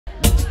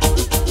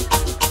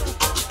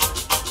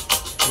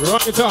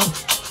Run it up.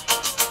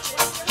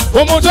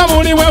 Umuta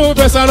muni we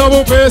upesa no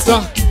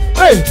upesa.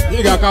 Hey,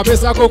 yiga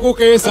kapesa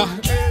kokukesa.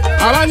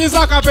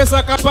 Alanyiza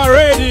kapesa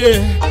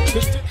kaparade.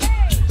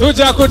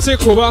 Tuja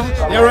kutikuba.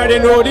 You already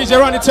know DJ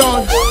run it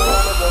on.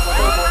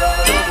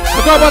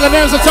 I go by the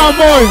names of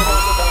Tamboy.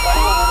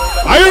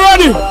 Are you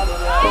ready?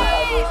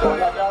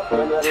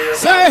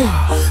 Say,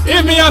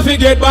 if me have to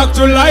get back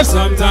to life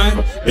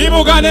sometime,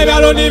 people can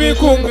never only be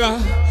kunga.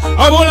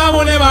 Abula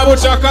mune babu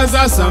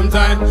chakaza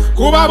sometime.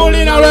 Kuba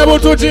bulina rebu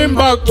to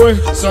Zimbabwe.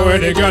 So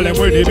when the girl them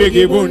with the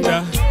biggie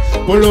bunda,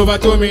 pull over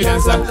to me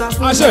dancer.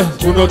 Ashe,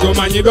 kuno to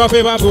mani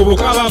dofe babu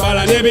kaba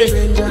bala nebi.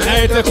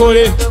 Naite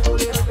kuli.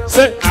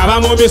 Say,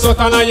 abamubi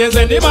sotana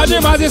yenze ni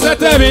maji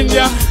sete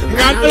bindia.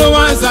 Ngantulu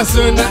wanza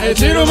sunda,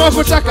 echiru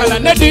mofu chakala.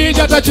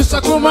 Nedija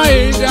tachusa kuma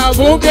india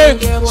buke.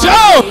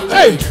 Show!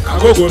 Hey!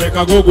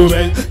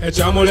 Kagogube,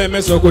 echamule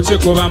meso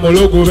kuchikuba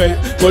mulugube.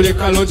 Koli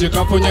kalonji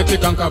kapunyeti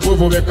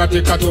kankabubube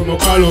katika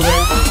tumukalube.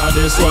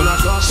 Adeswana.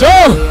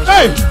 Show!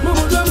 Hey!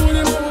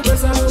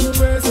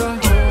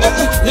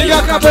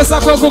 Niga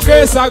kapesa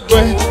kokukesa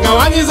gwe.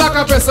 Ngawanyiza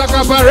kapesa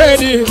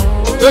kaparedi.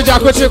 Tuja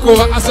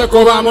kuchikuba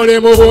asekoba muli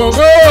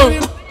mubongo.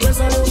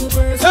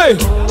 Hey!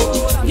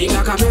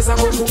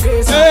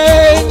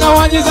 Hey,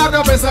 nawanyiza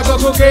kapesa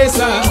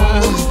kokukesa.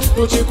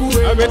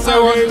 Abeta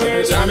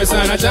wange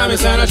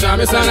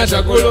chame sana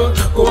chakulo.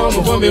 Kuwa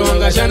mufombi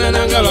wanga shana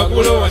nanga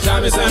lakulo.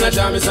 Chame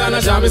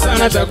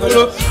sana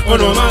chakulo.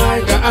 Ono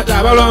malaika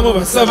atabalwa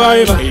mu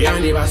survivor.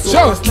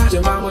 Show!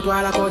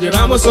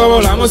 Jebamo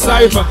sobo la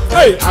musaifa.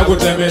 Hey,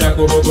 agutemera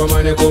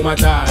kubugomane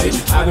kumatari.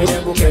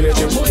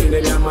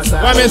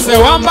 Wamese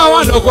wamba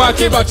wano kwa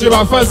kiba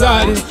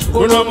chibafazari.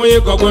 Kuno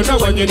muyiko gona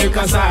wanyini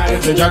kasari.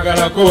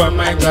 Njagala kuwa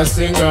Mike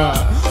singer.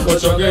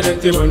 Ochogere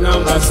tibo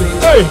namba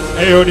singer. Hey,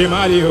 ayo di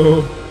Mario.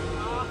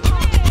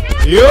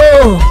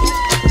 Yo,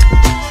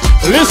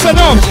 listen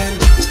up.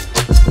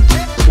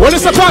 When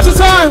it's a party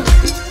time,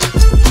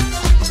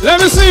 let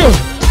me see you.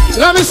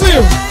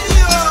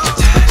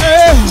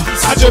 Hey,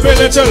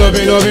 ajebele chelo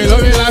bilo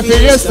la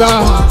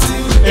fiesta.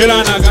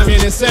 Elana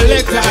gamine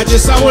selecta,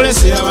 ajisamule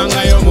siya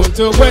yo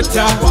muntu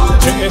kweta.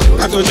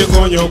 Katoje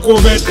konyo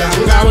kubeta,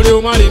 ngabuli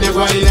umali ne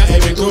kwalina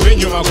ebintu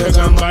binyuma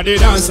kwegamba di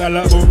dansa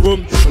la boom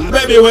boom.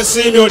 Baby we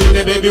see me in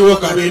the baby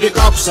walk a bit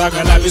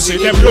kapsaga na visi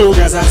them blue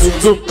gas a zoom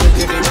zoom.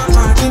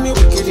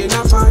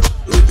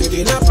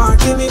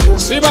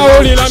 Siba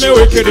holi la me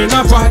wicked in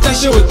a party,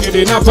 she wicked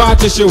in a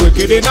party, she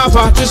wicked in a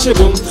party, she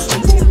boom.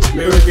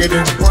 Me wicked in,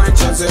 I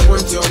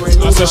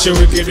say she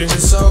wicked in.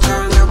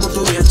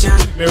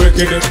 Me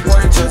wicked in.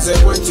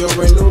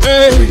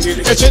 Hey,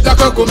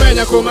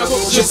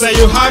 she say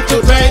you have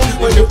to pay.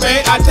 When you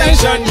pay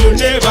attention, you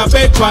never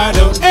beg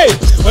pardon. Hey,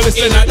 well it's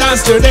in a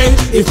dance today.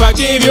 If I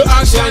give you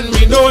action,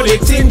 we know the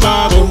thing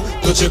babu.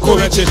 Don't you come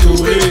at you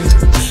to it.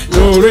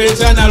 No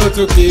rage and a lot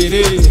to kill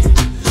it.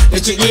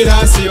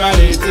 Echigira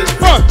sibalete.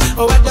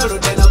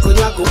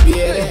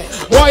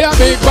 Boy a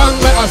big bang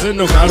me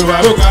aseno karu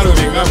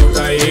binga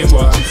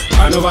mutaimbwa.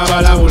 Ano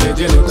babala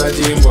uleje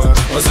nutajimbwa.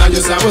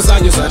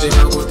 Osanyo sade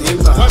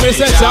kakutimba.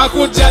 Wamese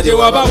chakujaje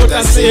waba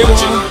utasimwa.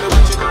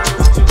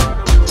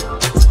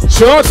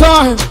 Short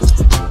time.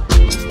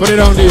 Put it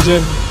on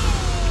DJ.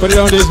 Put it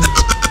on DJ.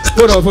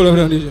 Put it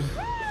on DJ.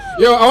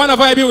 Yo, I wanna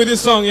vibe you with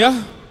this song,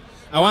 yeah?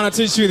 I wanna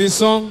teach you this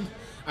song.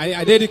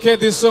 I dedicate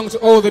this song to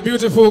all the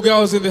beautiful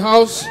girls in the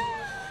house.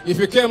 If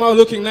you came out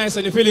looking nice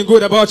and you're feeling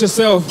good about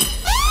yourself,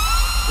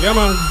 yeah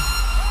man.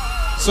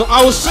 So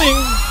I will sing.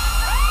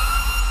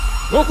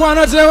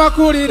 Mukwana jewa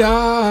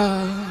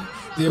kurira,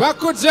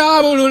 tibaku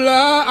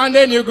jabulula, and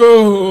then you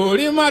go.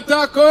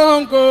 Ulimata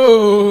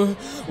Kongo.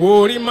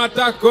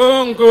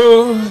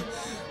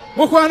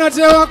 Mukwana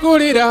jewa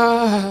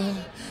kurira,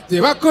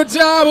 tibaku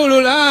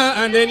jabulula,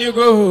 and then you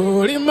go.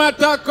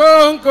 Ulimata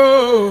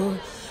Kongo.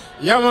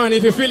 Yeah man,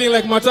 if you're feeling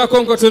like Mata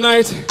Kongo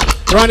tonight,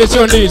 run it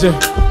on DJ.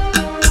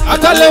 I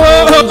tell you,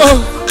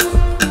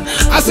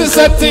 I see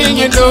something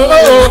you know.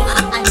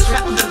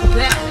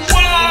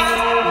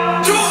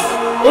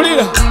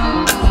 Ulila,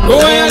 go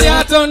ya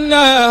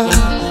yatona,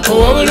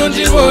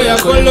 owulunji boya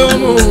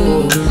kolomu,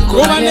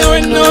 kubane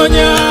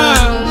wenonya,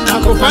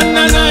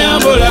 akufana na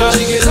yambola.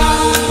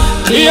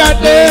 Iya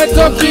de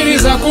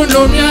topiriza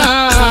kunomya,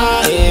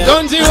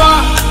 don't you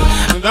want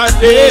that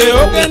day?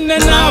 Okende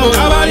na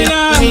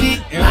abalina.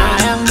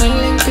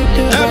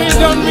 Baby,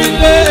 don't be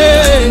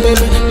late.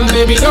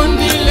 Baby, don't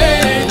be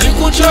late.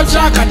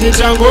 Nikuchocha kati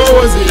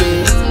changozi.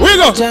 We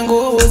go.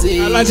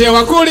 Alaje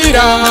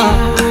wakulira.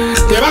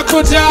 Teba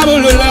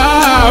kutabulula.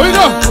 We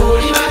go.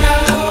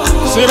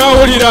 Siba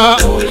ulira.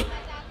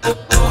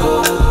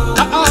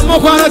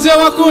 Mokwana je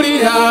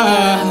wakulira.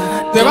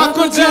 Teba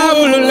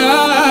kutabulula.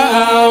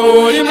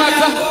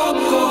 Ulimata.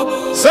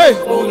 Say.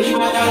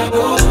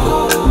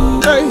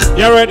 Hey,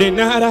 you ready,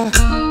 nada?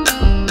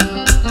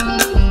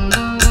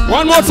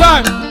 One more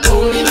time.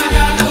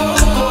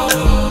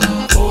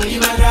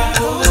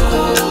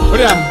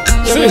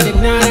 See,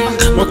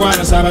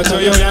 Mokwana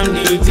Sabatoyo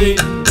Yanditi.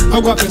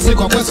 Ogwa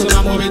Pesiko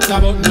Kwesuna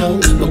Mobitabo, no.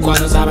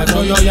 Mokwana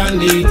Sabatoyo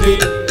Yanditi.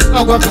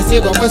 Agua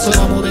pasiego kwa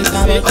sola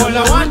mubekale. All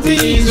I want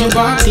is your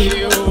body.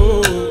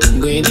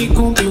 Ngweni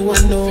kumbi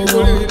wano.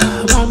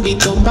 Bambi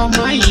tomba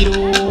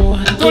mairo.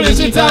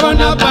 Tulichitaba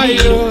na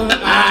bairo.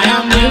 I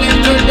am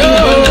willing to do.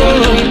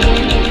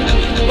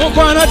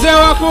 Mukwano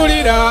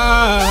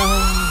tewakulira.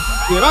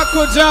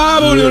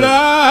 Tebakujabulula.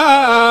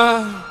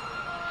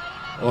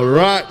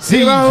 Alright,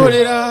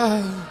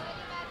 Tebawulira.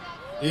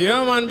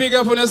 Yeah man, big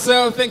up on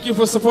yourself. Thank you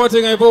for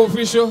supporting Ivo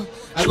Official.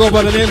 I go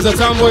by the names of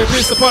Tamboy.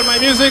 Please support my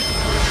music.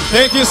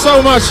 Thank you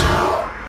so much.